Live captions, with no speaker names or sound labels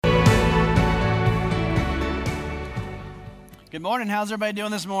Good morning. How's everybody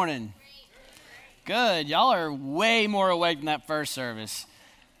doing this morning? Good. Y'all are way more awake than that first service.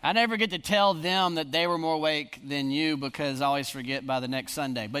 I never get to tell them that they were more awake than you because I always forget by the next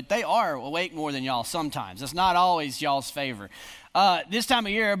Sunday. But they are awake more than y'all sometimes. It's not always y'all's favor. This time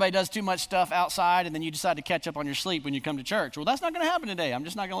of year, everybody does too much stuff outside, and then you decide to catch up on your sleep when you come to church. Well, that's not going to happen today. I'm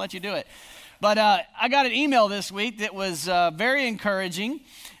just not going to let you do it. But I got an email this week that was very encouraging,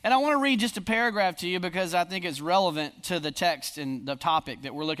 and I want to read just a paragraph to you because I think it's relevant to the text and the topic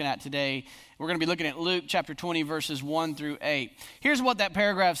that we're looking at today. We're going to be looking at Luke chapter 20, verses 1 through 8. Here's what that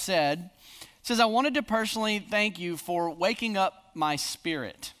paragraph said. It says, I wanted to personally thank you for waking up my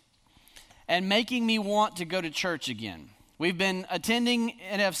spirit and making me want to go to church again. We've been attending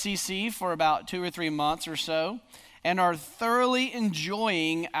NFCC for about 2 or 3 months or so and are thoroughly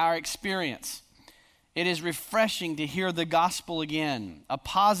enjoying our experience. It is refreshing to hear the gospel again, a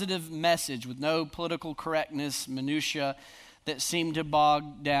positive message with no political correctness, minutia that seemed to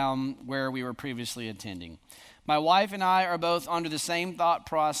bog down where we were previously attending. My wife and I are both under the same thought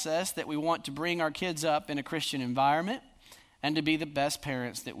process that we want to bring our kids up in a Christian environment and to be the best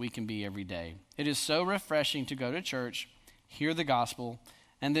parents that we can be every day. It is so refreshing to go to church, hear the gospel,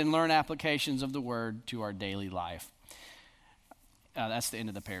 and then learn applications of the word to our daily life. That's the end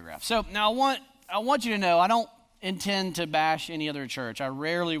of the paragraph. So now I want you to know I don't intend to bash any other church. I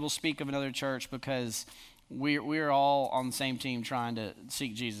rarely will speak of another church because we're all on the same team trying to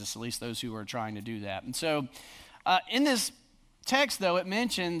seek Jesus, at least those who are trying to do that. And so in this text, though, it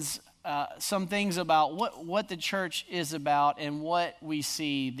mentions some things about what the church is about and what we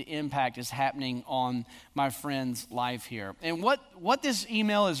see the impact is happening on my friend's life here. And what this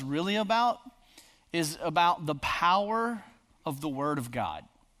email is really about is about the power of the Word of God.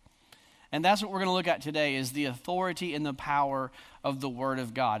 And that's what we're going to look at today is the authority and the power of the Word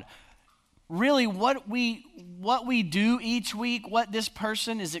of God. Really, what we do each week, what this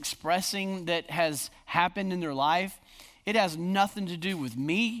person is expressing that has happened in their life, it has nothing to do with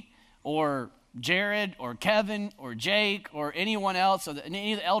me or Jared or Kevin or Jake or anyone else or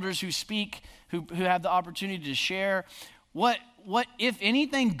any of the elders who speak, who have the opportunity to share. What if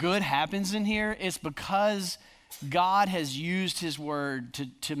anything good happens in here, it's because God has used his word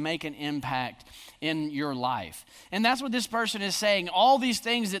to make an impact in your life. And that's what this person is saying. All these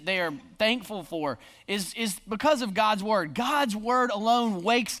things that they are thankful for is because of God's word. God's word alone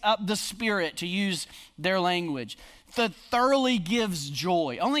wakes up the spirit, to use their language, that thoroughly gives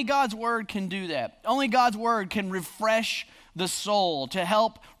joy. Only God's word can do that. Only God's word can refresh the soul, to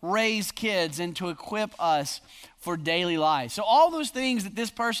help raise kids and to equip us for daily life. So all those things that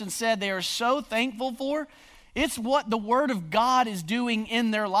this person said they are so thankful for, it's what the Word of God is doing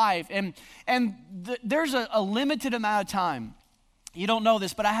in their life. And there's a limited amount of time. You don't know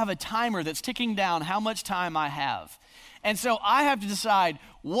this, but I have a timer that's ticking down how much time I have. And so I have to decide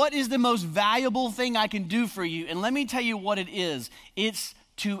what is the most valuable thing I can do for you. And let me tell you what it is. It's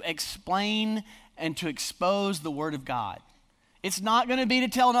to explain and to expose the Word of God. It's not going to be to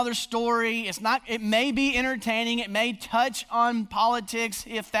tell another story. It may be entertaining. It may touch on politics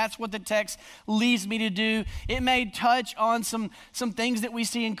if that's what the text leads me to do. It may touch on some things that we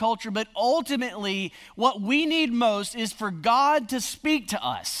see in culture. But ultimately, what we need most is for God to speak to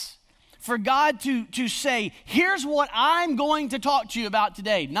us. For God to say, here's what I'm going to talk to you about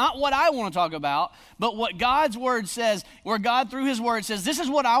today. Not what I want to talk about, but what God's word says, where God through his word says, this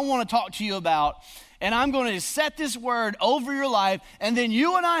is what I want to talk to you about. And I'm going to set this word over your life, and then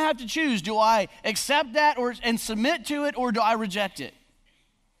you and I have to choose, do I accept that and submit to it, or do I reject it?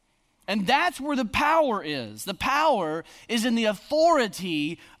 And that's where the power is. The power is in the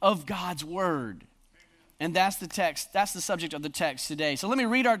authority of God's word. And that's the text, that's the subject of the text today. So let me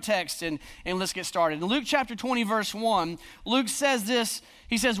read our text and let's get started. In Luke chapter 20, verse 1, Luke says this.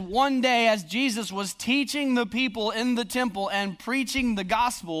 He says, one day as Jesus was teaching the people in the temple and preaching the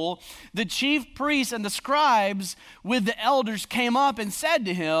gospel, the chief priests and the scribes with the elders came up and said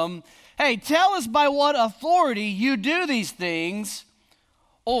to him, hey, tell us by what authority you do these things,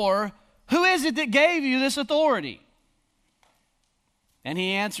 or who is it that gave you this authority? And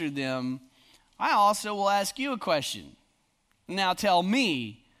he answered them, I also will ask you a question. Now tell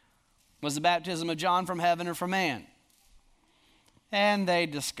me, was the baptism of John from heaven or from man? And they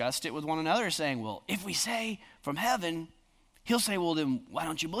discussed it with one another, saying, well, if we say from heaven, he'll say, well, then why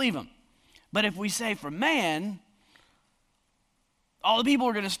don't you believe him? But if we say from man, all the people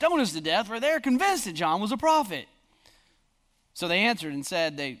are going to stone us to death, for they're convinced that John was a prophet. So they answered and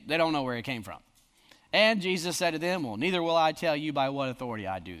said they don't know where he came from. And Jesus said to them, well, neither will I tell you by what authority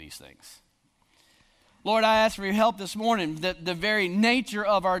I do these things. Lord, I ask for your help this morning. The very nature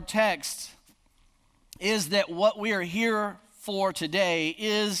of our text is that what we are here for today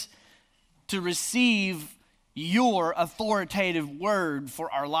is to receive your authoritative word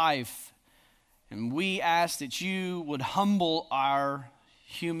for our life. And we ask that you would humble our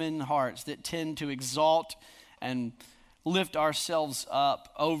human hearts that tend to exalt and lift ourselves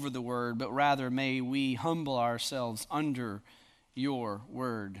up over the word, but rather may we humble ourselves under your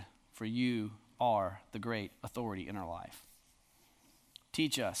word, for you are the great authority in our life.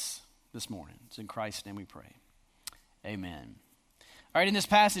 Teach us this morning. It's in Christ's name we pray. Amen. All right, in this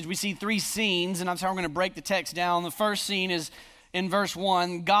passage we see three scenes, and that's how we're going to break the text down. The first scene is in verse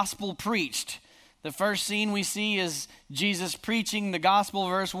 1, gospel preached. The first scene we see is Jesus preaching the gospel,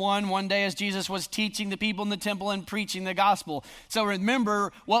 verse 1. One day as Jesus was teaching the people in the temple and preaching the gospel. So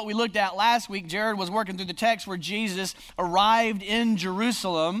remember what we looked at last week. Jared was working through the text where Jesus arrived in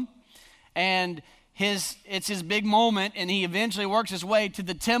Jerusalem, and it's his big moment, and he eventually works his way to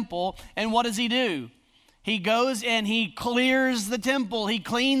the temple. And what does he do? He goes and he clears the temple, he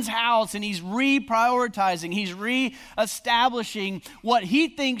cleans house, and he's reprioritizing, he's reestablishing what he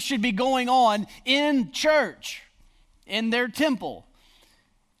thinks should be going on in church, in their temple.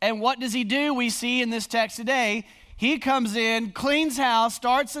 And what does he do? We see in this text today, he comes in, cleans house,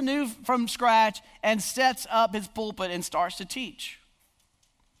 starts anew from scratch, and sets up his pulpit and starts to teach.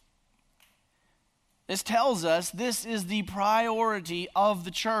 This tells us this is the priority of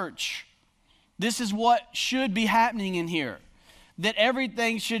the church. This is what should be happening in here, that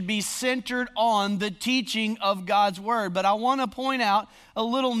everything should be centered on the teaching of God's word. But I want to point out a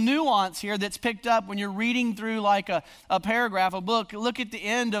little nuance here that's picked up when you're reading through like a paragraph, a book. Look at the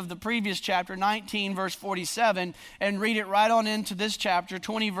end of the previous chapter, 19, verse 47, and read it right on into this chapter,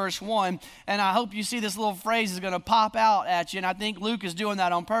 20, verse 1. And I hope you see this little phrase is going to pop out at you, and I think Luke is doing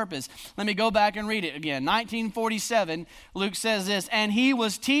that on purpose. Let me go back and read it again. 1947, Luke says this, and he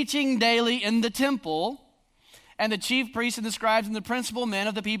was teaching daily in the temple, and the chief priests and the scribes and the principal men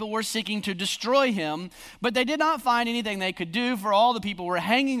of the people were seeking to destroy him, but they did not find anything they could do, for all the people were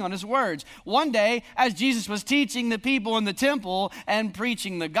hanging on his words. One day, as Jesus was teaching the people in the temple and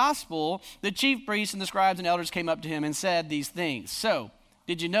preaching the gospel, the chief priests and the scribes and elders came up to him and said these things. So,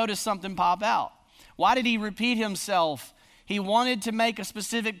 did you notice something pop out? Why did he repeat himself? He wanted to make a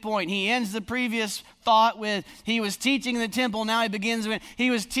specific point. He ends the previous thought with, he was teaching in the temple. Now he begins with,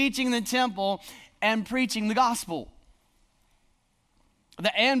 he was teaching in the temple and preaching the gospel.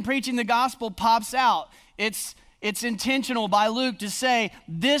 The and preaching the gospel pops out. It's intentional by Luke to say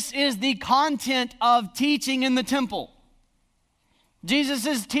this is the content of teaching in the temple.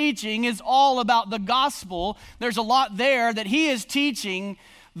 Jesus' teaching is all about the gospel. There's a lot there that he is teaching.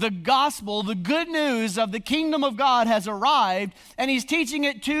 The gospel, the good news of the kingdom of God has arrived, and he's teaching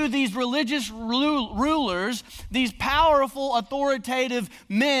it to these religious rulers, these powerful, authoritative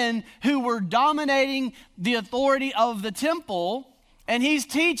men who were dominating the authority of the temple, and he's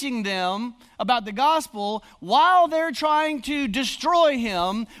teaching them about the gospel while they're trying to destroy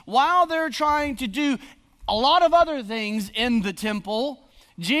him, while they're trying to do a lot of other things in the temple.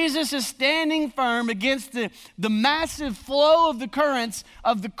 Jesus is standing firm against the massive flow of the currents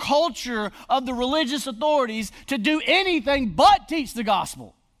of the culture of the religious authorities to do anything but teach the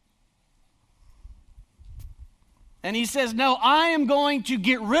gospel. And he says, no, I am going to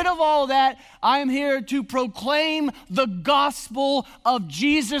get rid of all that. I am here to proclaim the gospel of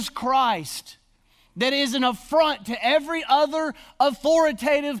Jesus Christ. That is an affront to every other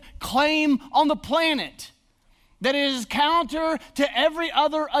authoritative claim on the planet. That it is counter to every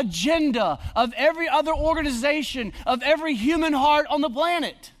other agenda of every other organization, of every human heart on the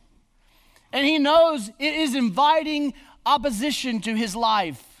planet. And he knows it is inviting opposition to his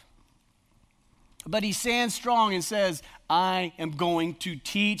life. But he stands strong and says, I am going to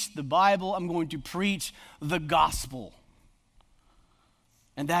teach the Bible. I'm going to preach the gospel.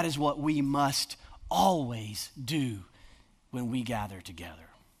 And that is what we must always do when we gather together.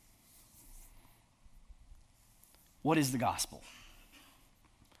 What is the gospel?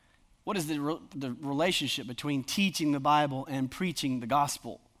 What is the relationship between teaching the Bible and preaching the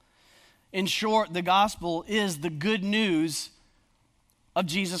gospel? In short, the gospel is the good news of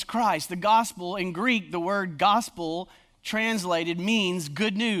Jesus Christ. The gospel, in Greek, the word gospel translated means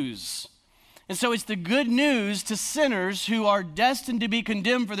good news. And so it's the good news to sinners who are destined to be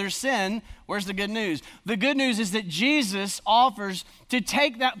condemned for their sin. Where's the good news? The good news is that Jesus offers to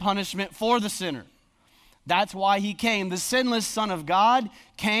take that punishment for the sinner. That's why he came. The sinless Son of God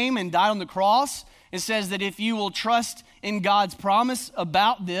came and died on the cross. It says that if you will trust in God's promise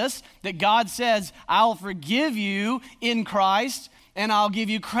about this, that God says, I'll forgive you in Christ, and I'll give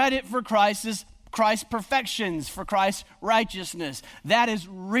you credit for Christ's Christ's perfections, for Christ's righteousness. That is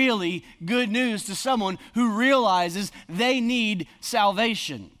really good news to someone who realizes they need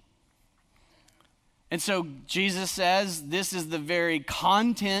salvation. And so Jesus says this is the very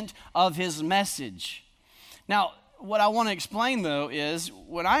content of his message. Now, what I want to explain, though, is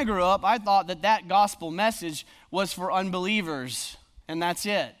when I grew up, I thought that gospel message was for unbelievers, and that's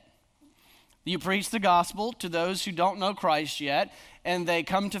it. You preach the gospel to those who don't know Christ yet, and they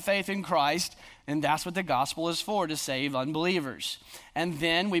come to faith in Christ, and that's what the gospel is for, to save unbelievers. And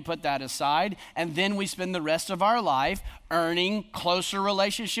then we put that aside, and then we spend the rest of our life earning closer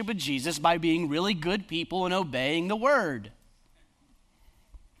relationship with Jesus by being really good people and obeying the word.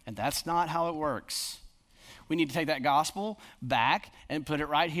 And that's not how it works. We need to take that gospel back and put it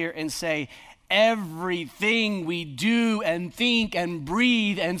right here and say, everything we do and think and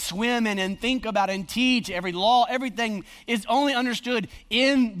breathe and swim in and think about and teach, every law, everything is only understood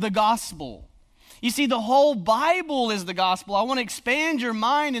in the gospel. You see, the whole Bible is the gospel. I want to expand your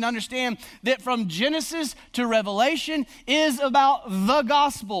mind and understand that from Genesis to Revelation is about the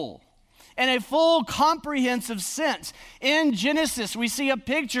gospel in a full comprehensive sense. In Genesis, we see a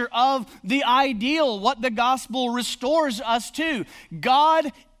picture of the ideal, what the gospel restores us to.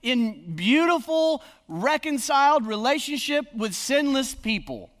 God in beautiful, reconciled relationship with sinless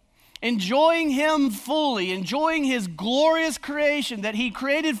people, enjoying him fully, enjoying his glorious creation that he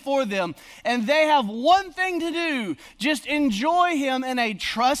created for them. And they have one thing to do, just enjoy him in a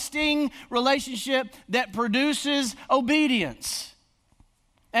trusting relationship that produces obedience.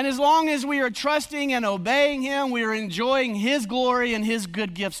 And as long as we are trusting and obeying him, we are enjoying his glory and his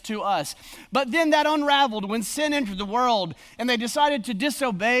good gifts to us. But then that unraveled when sin entered the world and they decided to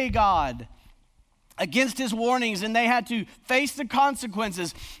disobey God against his warnings, and they had to face the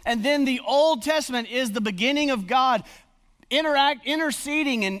consequences. And then the Old Testament is the beginning of God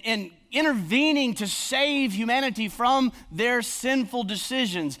interceding and intervening to save humanity from their sinful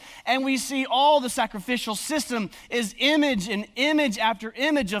decisions. And we see all the sacrificial system is image and image after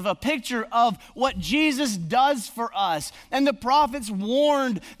image of a picture of what Jesus does for us. And the prophets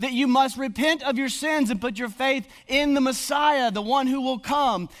warned that you must repent of your sins and put your faith in the Messiah, the one who will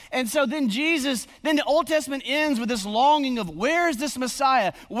come. And so then the Old Testament ends with this longing of, where's this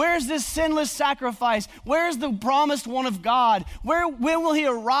Messiah? Where's this sinless sacrifice? Where's the promised one of God? When will he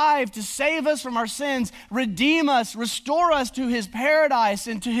arrive to save us from our sins, redeem us, restore us to his paradise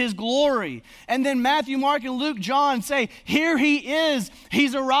and to his glory? And then Matthew, Mark, and Luke, John say, here he is,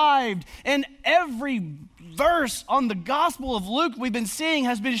 he's arrived. And every verse on the Gospel of Luke we've been seeing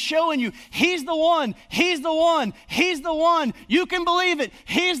has been showing you, he's the one, he's the one, he's the one. You can believe it,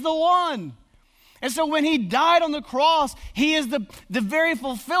 he's the one. And so when he died on the cross, he is the very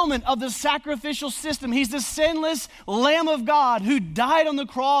fulfillment of the sacrificial system. He's the sinless Lamb of God who died on the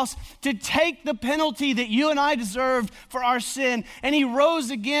cross to take the penalty that you and I deserved for our sin. And he rose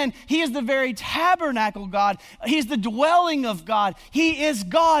again. He is the very tabernacle God. He's the dwelling of God. He is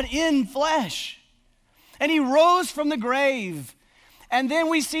God in flesh. And he rose from the grave. And then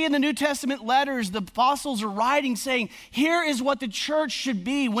we see in the New Testament letters, the apostles are writing saying, here is what the church should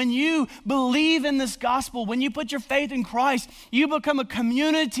be. When you believe in this gospel, when you put your faith in Christ, you become a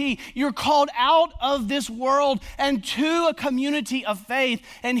community. You're called out of this world and to a community of faith.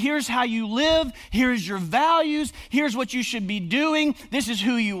 And here's how you live. Here's your values. Here's what you should be doing. This is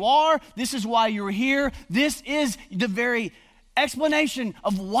who you are. This is why you're here. This is the very explanation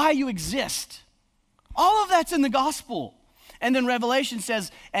of why you exist. All of that's in the gospel. And then Revelation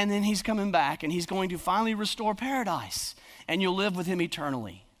says, and then he's coming back and he's going to finally restore paradise and you'll live with him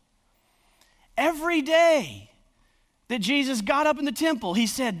eternally. Every day that Jesus got up in the temple, he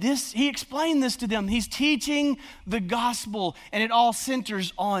said this, he explained this to them. He's teaching the gospel and it all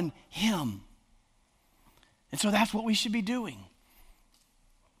centers on him. And so that's what we should be doing.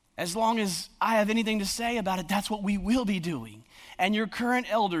 As long as I have anything to say about it, that's what we will be doing. And your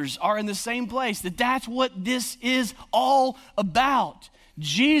current elders are in the same place, that's what this is all about.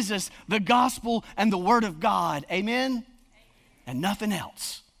 Jesus, the gospel, and the word of God. Amen? And nothing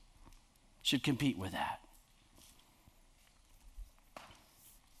else should compete with that.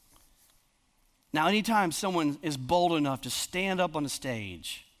 Now, anytime someone is bold enough to stand up on a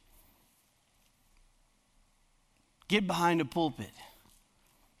stage, get behind a pulpit,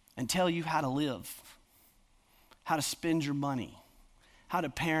 and tell you how to live, how to spend your money, how to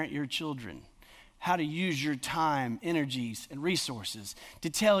parent your children, how to use your time, energies, and resources, to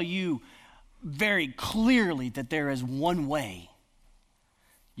tell you very clearly that there is one way,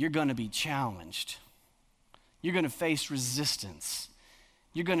 you're going to be challenged. You're going to face resistance.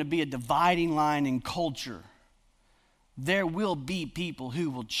 You're going to be a dividing line in culture. There will be people who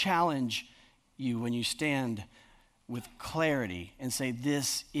will challenge you when you stand with clarity and say,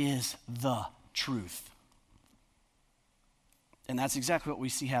 this is the truth. And that's exactly what we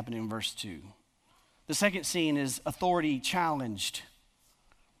see happening in verse 2. The second scene is authority challenged.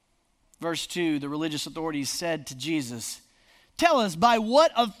 Verse 2, the religious authorities said to Jesus, tell us by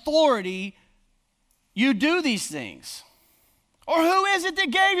what authority you do these things. Or who is it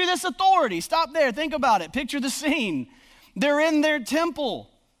that gave you this authority? Stop there, think about it, picture the scene. They're in their temple.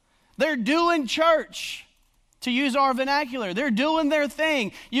 They're doing church, to use our vernacular. They're doing their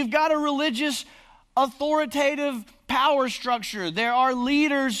thing. You've got a religious authoritative power structure. There are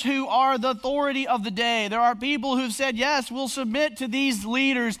leaders who are the authority of the day. There are people who've said, yes, we'll submit to these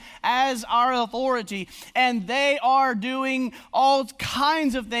leaders as our authority. And they are doing all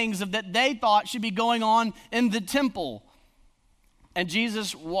kinds of things that they thought should be going on in the temple. And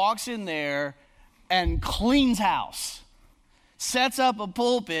Jesus walks in there and cleans house, sets up a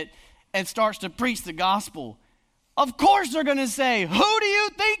pulpit, and starts to preach the gospel. Of course they're going to say, who do you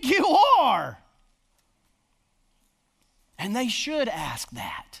think you are? And they should ask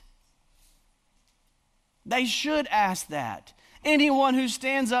that. They should ask that. Anyone who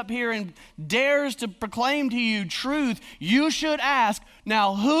stands up here and dares to proclaim to you truth, you should ask,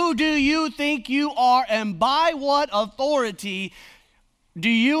 now who do you think you are, and by what authority do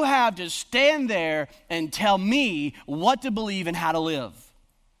you have to stand there and tell me what to believe and how to live?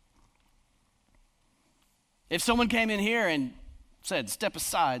 If someone came in here and said, step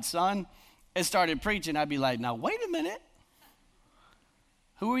aside, son, and started preaching, I'd be like, now wait a minute.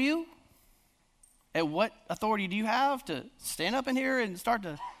 Who are you? And what authority do you have to stand up in here and start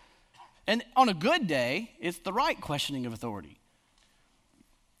to... And on a good day, it's the right questioning of authority.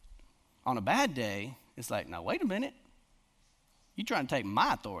 On a bad day, it's like, now wait a minute. You're trying to take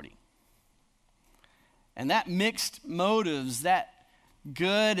my authority. And that mixed motives, that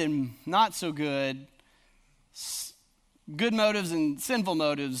good and not so good motives and sinful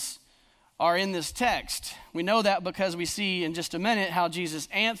motives are in this text. We know that because we see in just a minute how Jesus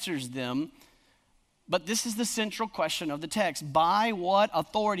answers them. But this is the central question of the text. By what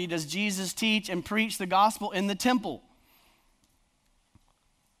authority does Jesus teach and preach the gospel in the temple?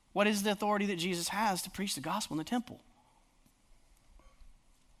 What is the authority that Jesus has to preach the gospel in the temple?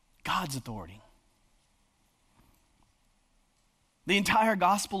 God's authority. The entire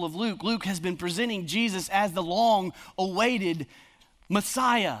Gospel of Luke has been presenting Jesus as the long-awaited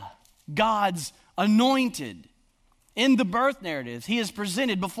Messiah, God's anointed. In the birth narrative, he is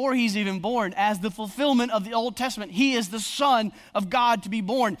presented before he's even born as the fulfillment of the Old Testament. He is the Son of God to be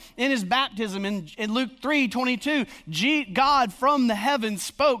born. In his baptism, in Luke 3:22, God from the heavens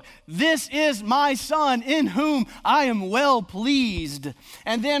spoke, "This is my Son in whom I am well pleased."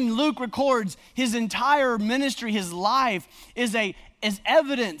 And then Luke records his entire ministry, his life is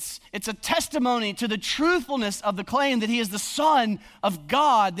evidence. It's a testimony to the truthfulness of the claim that he is the Son of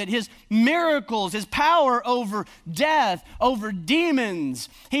God, that his miracles, his power over death, over demons,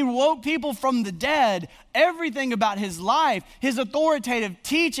 he woke people from the dead, everything about his life, his authoritative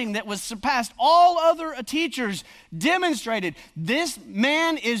teaching that was surpassed all other teachers demonstrated this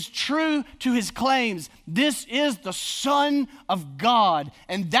man is true to his claims. This is the Son of God.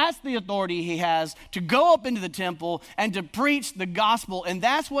 And that's the authority he has to go up into the temple and to preach the gospel. And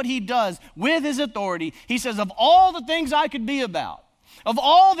that's what he does with his authority. He says, of all the things I could be about, of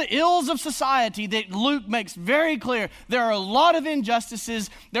all the ills of society that Luke makes very clear, there are a lot of injustices,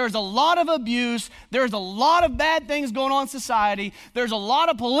 there's a lot of abuse, there's a lot of bad things going on in society, there's a lot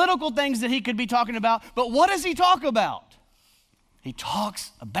of political things that he could be talking about, but what does he talk about? He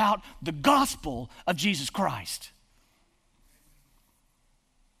talks about the gospel of Jesus Christ.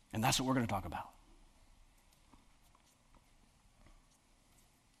 And that's what we're going to talk about.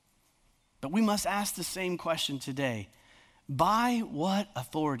 But we must ask the same question today. By what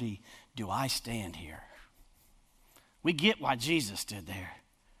authority do I stand here? We get why Jesus stood there.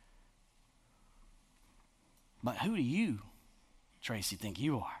 But who do you, Tracy, think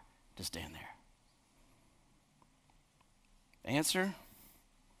you are to stand there? Answer,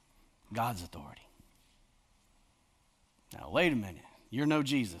 God's authority. Now, wait a minute. You're no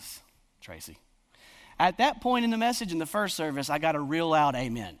Jesus, Tracy. At that point in the message in the first service, I got a real loud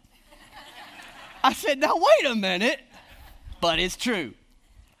amen. I said, now wait a minute. But it's true.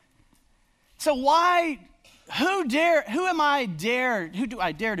 So who do I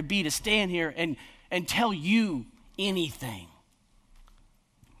dare to be to stand here and tell you anything?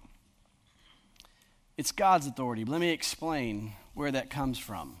 It's God's authority. Let me explain where that comes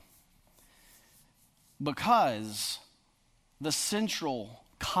from. Because the central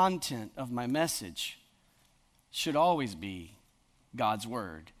content of my message should always be God's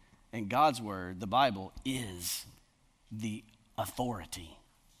word And God's word, the Bible, is the authority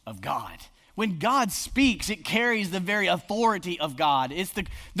of God. When God speaks, it carries the very authority of God. It's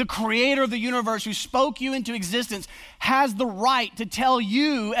the creator of the universe who spoke you into existence has the right to tell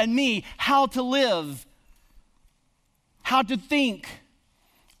you and me how to live, how to think,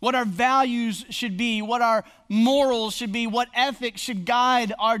 what our values should be, what our morals should be, what ethics should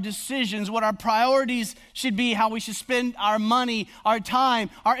guide our decisions, what our priorities should be, how we should spend our money, our time,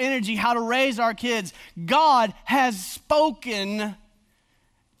 our energy, how to raise our kids. God has spoken,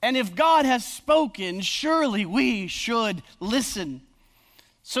 and if God has spoken, surely we should listen.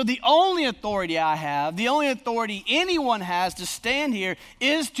 So the only authority I have, the only authority anyone has to stand here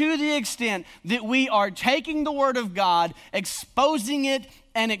is to the extent that we are taking the word of God, exposing it,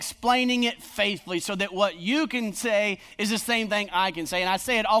 and explaining it faithfully so that what you can say is the same thing I can say. And I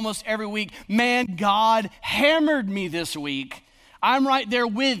say it almost every week. Man, God hammered me this week. I'm right there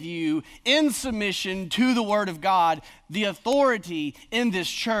with you in submission to the word of God. The authority in this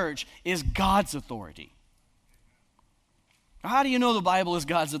church is God's authority. How do you know the Bible is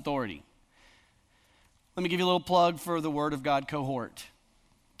God's authority? Let me give you a little plug for the Word of God cohort.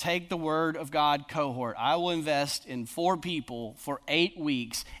 Take the Word of God cohort. I will invest in 4 people for 8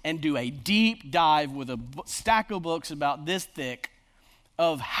 weeks and do a deep dive with a stack of books about this thick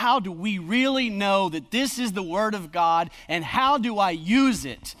of how do we really know that this is the Word of God and how do I use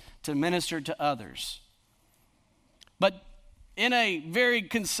it to minister to others. But in a very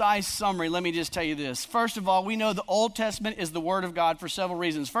concise summary, let me just tell you this. First of all, we know the Old Testament is the Word of God for several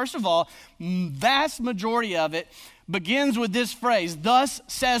reasons. First of all, vast majority of it begins with this phrase, thus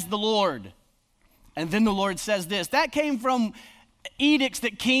says the Lord. And then the Lord says this. That came from edicts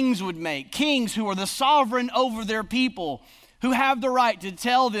that kings would make. Kings who are the sovereign over their people, who have the right to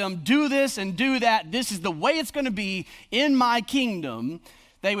tell them, do this and do that. This is the way it's going to be in my kingdom.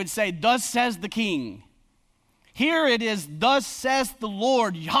 They would say, thus says the king. Here it is, thus says the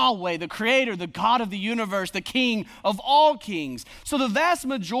Lord, Yahweh, the creator, the God of the universe, the king of all kings. So the vast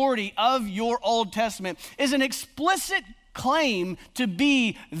majority of your Old Testament is an explicit claim to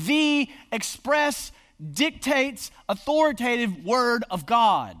be the express, dictates, authoritative word of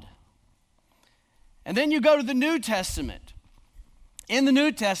God. And then you go to the New Testament. In the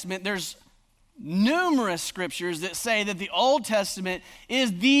New Testament, there's numerous scriptures that say that the Old Testament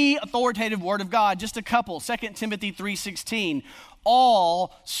is the authoritative word of God. Just a couple. 2 Timothy 3:16.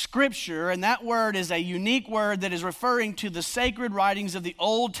 All scripture, and that word is a unique word that is referring to the sacred writings of the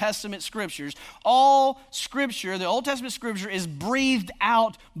Old Testament scriptures. All scripture, the Old Testament scripture, is breathed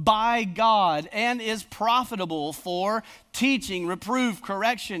out by God and is profitable for teaching, reproof,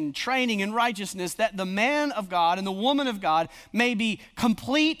 correction, training in righteousness, that the man of God and the woman of God may be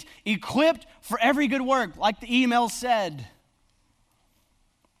complete, equipped for every good work, like the email said.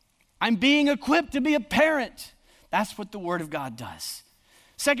 I'm being equipped to be a parent. That's what the Word of God does.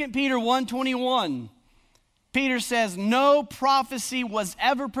 2 Peter 1:21, Peter says, no prophecy was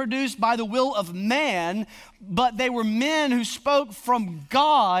ever produced by the will of man, but they were men who spoke from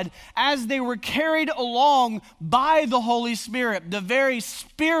God as they were carried along by the Holy Spirit. The very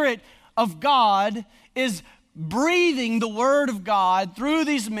Spirit of God is breathing the Word of God through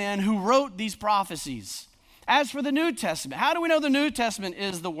these men who wrote these prophecies. As for the New Testament, how do we know the New Testament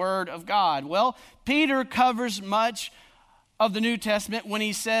is the Word of God? Well, Peter covers much of the New Testament when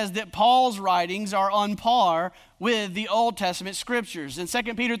he says that Paul's writings are on par with the Old Testament scriptures. In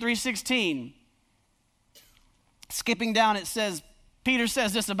 2 Peter 3:16, skipping down, it says, Peter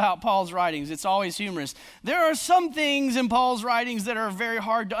says this about Paul's writings. It's always humorous. There are some things in Paul's writings that are very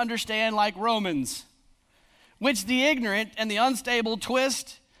hard to understand, like Romans, which the ignorant and the unstable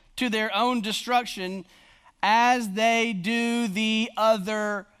twist to their own destruction, as they do the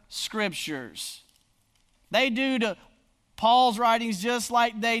other scriptures. They do to Paul's writings just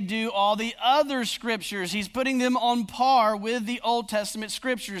like they do all the other scriptures. He's putting them on par with the Old Testament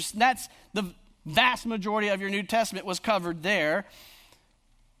scriptures. That's the vast majority of your New Testament was covered there.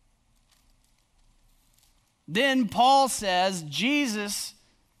 Then Paul says Jesus'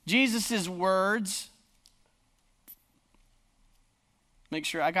 words. Make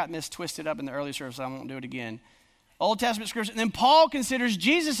sure I got this twisted up in the early service, so I won't do it again. Old Testament scripture. And then Paul considers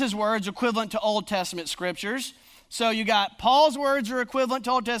Jesus' words equivalent to Old Testament scriptures. So you got Paul's words are equivalent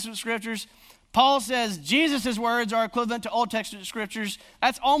to Old Testament scriptures. Paul says Jesus' words are equivalent to Old Testament scriptures.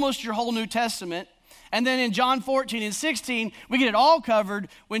 That's almost your whole New Testament. And then in John 14 and 16, we get it all covered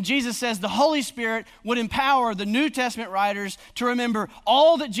when Jesus says the Holy Spirit would empower the New Testament writers to remember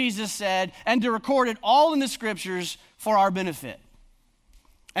all that Jesus said and to record it all in the scriptures for our benefit.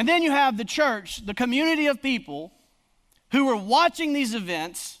 And then you have the church, the community of people who were watching these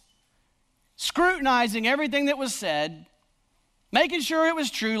events scrutinizing everything that was said, making sure it was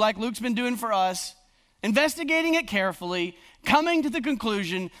true like Luke's been doing for us, investigating it carefully, coming to the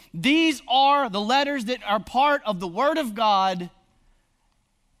conclusion, these are the letters that are part of the Word of God,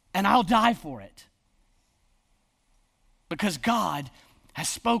 and I'll die for it. Because God has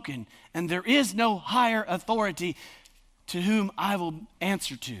spoken, and there is no higher authority to whom I will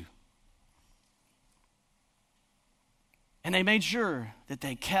answer to. And they made sure that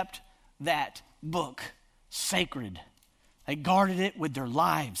they kept that book sacred. They guarded it with their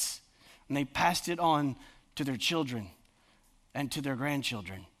lives, and they passed it on to their children and to their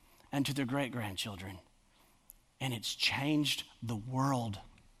grandchildren and to their great-grandchildren. And it's changed the world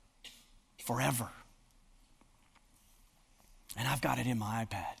forever. And I've got it in my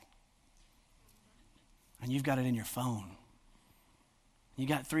iPad. And you've got it in your phone. You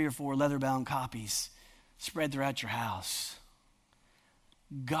got 3 or 4 leather-bound copies spread throughout your house.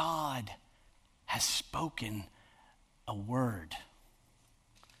 God has spoken a word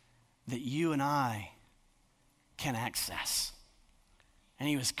that you and I can access. And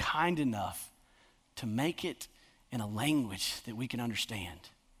he was kind enough to make it in a language that we can understand.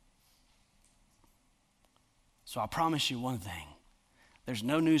 So I promise you one thing. There's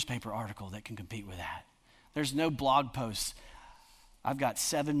no newspaper article that can compete with that. There's no blog post. I've got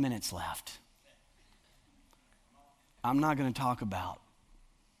 7 minutes left. I'm not going to talk about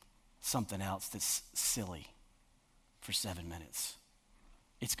something else that's silly for 7 minutes.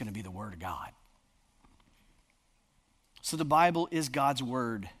 It's going to be the Word of God. So the Bible is God's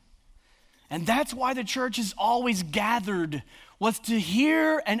Word. And that's why the church is always gathered, was to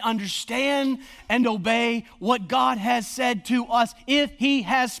hear and understand and obey what God has said to us. If he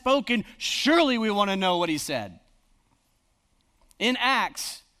has spoken, surely we want to know what he said. In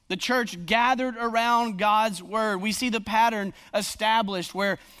Acts, the church gathered around God's word. We see the pattern established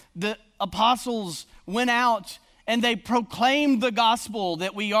where the apostles went out and they proclaimed the gospel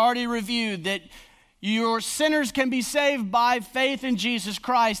that we already reviewed, that your sinners can be saved by faith in Jesus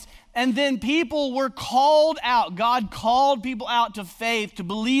Christ. And then people were called out. God called people out to faith, to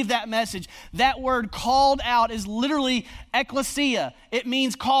believe that message. That word called out is literally ecclesia. It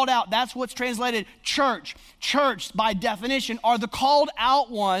means called out. That's what's translated church. Church, by definition, are the called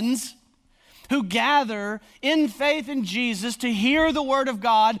out ones who gather in faith in Jesus to hear the word of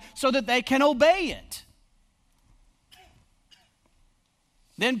God so that they can obey it.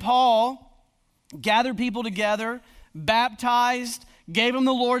 Then Paul gathered people together, baptized, gave them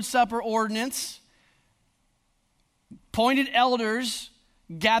the Lord's Supper ordinance, appointed elders,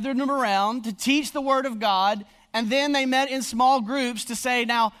 gathered them around to teach the Word of God, and then they met in small groups to say,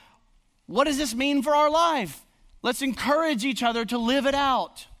 now, what does this mean for our life? Let's encourage each other to live it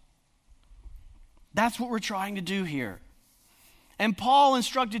out. That's what we're trying to do here. And Paul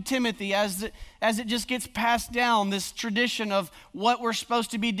instructed Timothy as it just gets passed down, this tradition of what we're supposed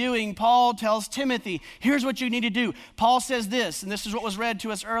to be doing. Paul tells Timothy, here's what you need to do. Paul says this, and this is what was read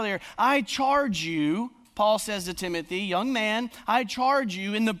to us earlier. I charge you, Paul says to Timothy, young man, I charge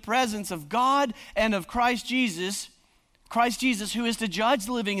you in the presence of God and of Christ Jesus, who is to judge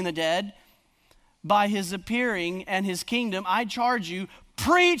the living and the dead by his appearing and his kingdom. I charge you,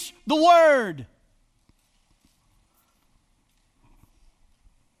 preach the word.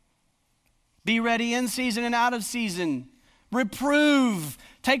 Be ready in season and out of season. Reprove.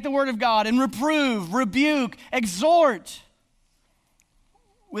 Take the word of God and reprove, rebuke, exhort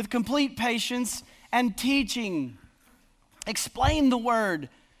with complete patience and teaching. Explain the word.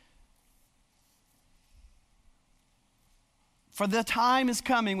 For the time is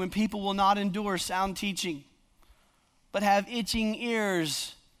coming when people will not endure sound teaching, but have itching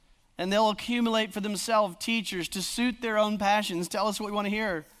ears, and they'll accumulate for themselves teachers to suit their own passions. Tell us what we want to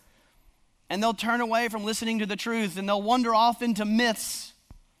hear. And they'll turn away from listening to the truth, and they'll wander off into myths.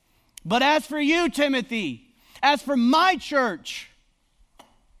 But as for you, Timothy, as for my church,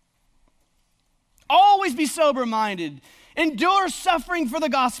 always be sober-minded. Endure suffering for the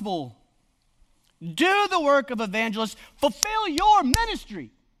gospel. Do the work of evangelists. Fulfill your ministry.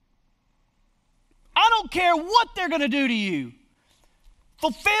 I don't care what they're going to do to you.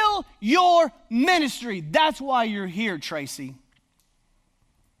 Fulfill your ministry. That's why you're here, Tracy.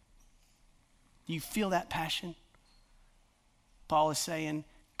 Do you feel that passion? Paul is saying,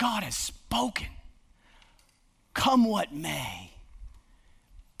 God has spoken. Come what may,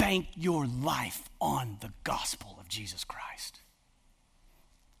 bank your life on the gospel of Jesus Christ.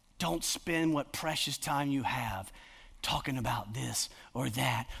 Don't spend what precious time you have talking about this or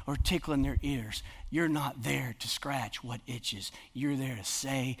that or tickling their ears. You're not there to scratch what itches. You're there to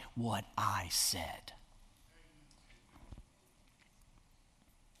say what I said.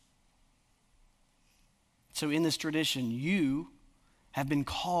 So in this tradition, you have been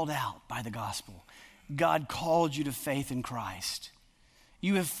called out by the gospel. God called you to faith in Christ.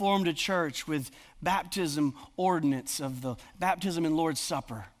 You have formed a church with baptism ordinance of the baptism and Lord's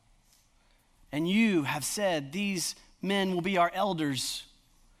Supper. And you have said, these men will be our elders.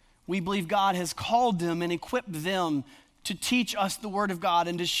 We believe God has called them and equipped them to teach us the Word of God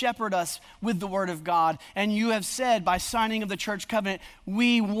and to shepherd us with the Word of God. And you have said, by signing of the church covenant,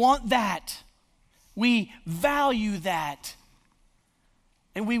 we want that. We value that.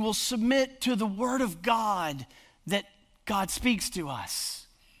 And we will submit to the Word of God that God speaks to us.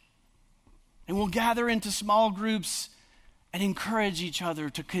 And we'll gather into small groups and encourage each other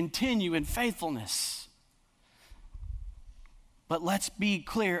to continue in faithfulness. But let's be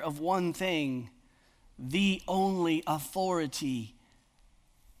clear of one thing. The only authority,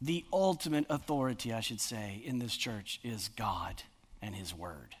 the ultimate authority, I should say, in this church is God and His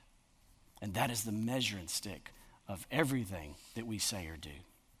Word. And that is the measuring stick of everything that we say or do.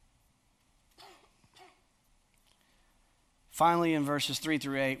 Finally, in verses 3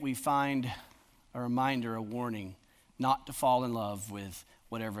 through 8, we find a reminder, a warning, not to fall in love with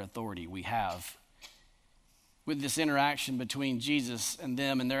whatever authority we have. With this interaction between Jesus and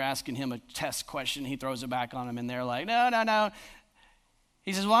them, and they're asking him a test question, he throws it back on them, and they're like, no.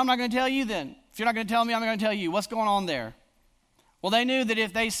 He says, well, I'm not going to tell you then. If you're not going to tell me, I'm not going to tell you. What's going on there? Well, they knew that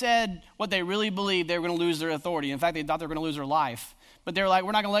if they said what they really believed, they were going to lose their authority. In fact, they thought they were going to lose their life. But they were like,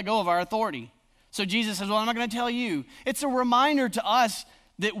 we're not going to let go of our authority. So Jesus says, well, I'm not going to tell you. It's a reminder to us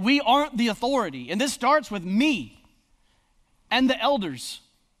that we aren't the authority. And this starts with me and the elders.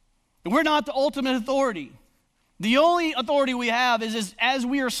 And we're not the ultimate authority. The only authority we have is as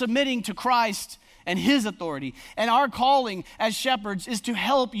we are submitting to Christ and His authority. And our calling as shepherds is to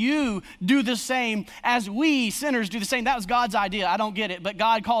help you do the same as we sinners do the same. That was God's idea. I don't get it. But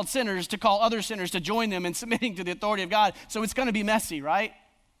God called sinners to call other sinners to join them in submitting to the authority of God. So it's going to be messy, right?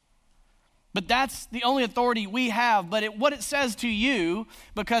 But that's the only authority we have. But what it says to you,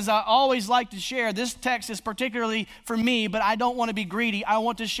 because I always like to share, this text is particularly for me, but I don't want to be greedy. I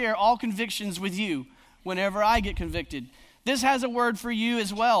want to share all convictions with you whenever I get convicted. This has a word for you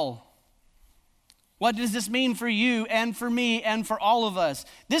as well. What does this mean for you and for me and for all of us?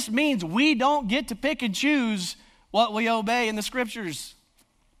 This means we don't get to pick and choose what we obey in the Scriptures.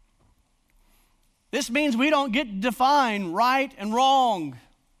 This means we don't get to define right and wrong.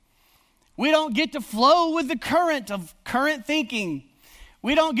 We don't get to flow with the current of current thinking.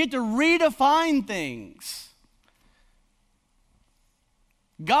 We don't get to redefine things.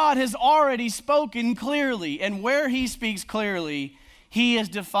 God has already spoken clearly, and where He speaks clearly, He has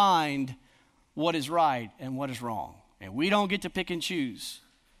defined what is right and what is wrong. And we don't get to pick and choose.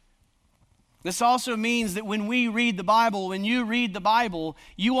 This also means that when we read the Bible, when you read the Bible,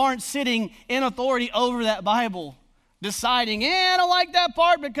 you aren't sitting in authority over that Bible, deciding, I don't like that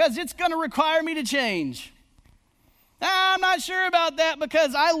part because it's going to require me to change. I'm not sure about that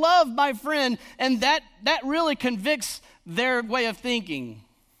because I love my friend, and that really convicts their way of thinking.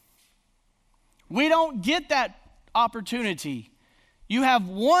 We don't get that opportunity. You have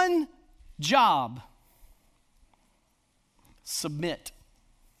one job: submit.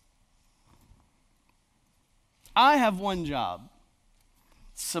 I have one job: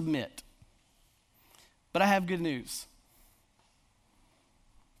 submit. But I have good news.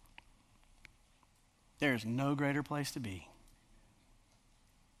 There is no greater place to be.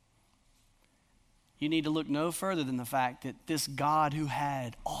 You need to look no further than the fact that this God who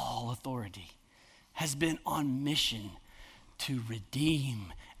had all authority has been on mission to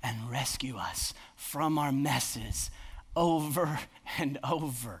redeem and rescue us from our messes over and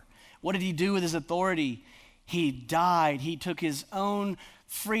over. What did He do with His authority? He died. He took His own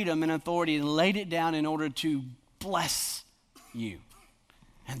freedom and authority and laid it down in order to bless you.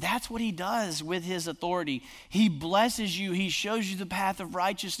 And that's what He does with His authority. He blesses you. He shows you the path of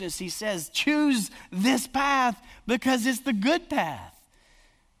righteousness. He says, choose this path because it's the good path.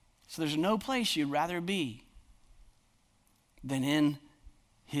 So there's no place you'd rather be than in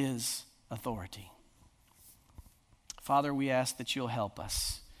His authority. Father, we ask that You'll help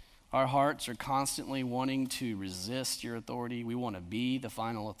us. Our hearts are constantly wanting to resist Your authority. We want to be the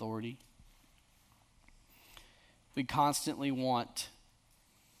final authority. We constantly want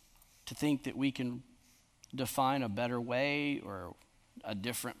to think that we can define a better way or a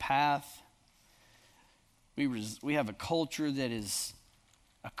different path. We have a culture that is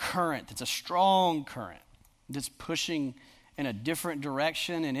a current, that's a strong current, that's pushing in a different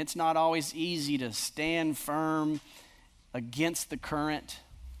direction, and it's not always easy to stand firm against the current.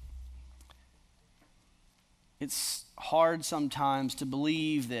 It's hard sometimes to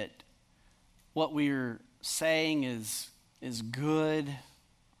believe that what we're saying is good.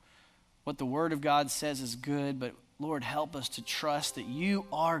 What the Word of God says is good, but Lord, help us to trust that you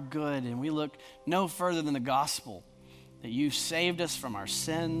are good, and we look no further than the gospel, that you saved us from our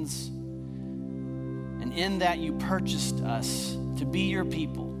sins, and in that you purchased us to be your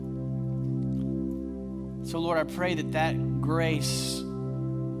people. So Lord, I pray that grace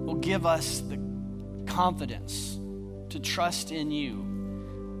will give us the confidence to trust in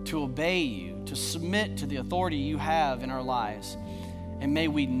you, to obey you, to submit to the authority you have in our lives. And may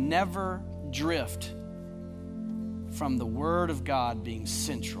we never drift from the Word of God being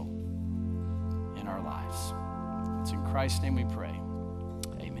central in our lives. It's in Christ's name we pray.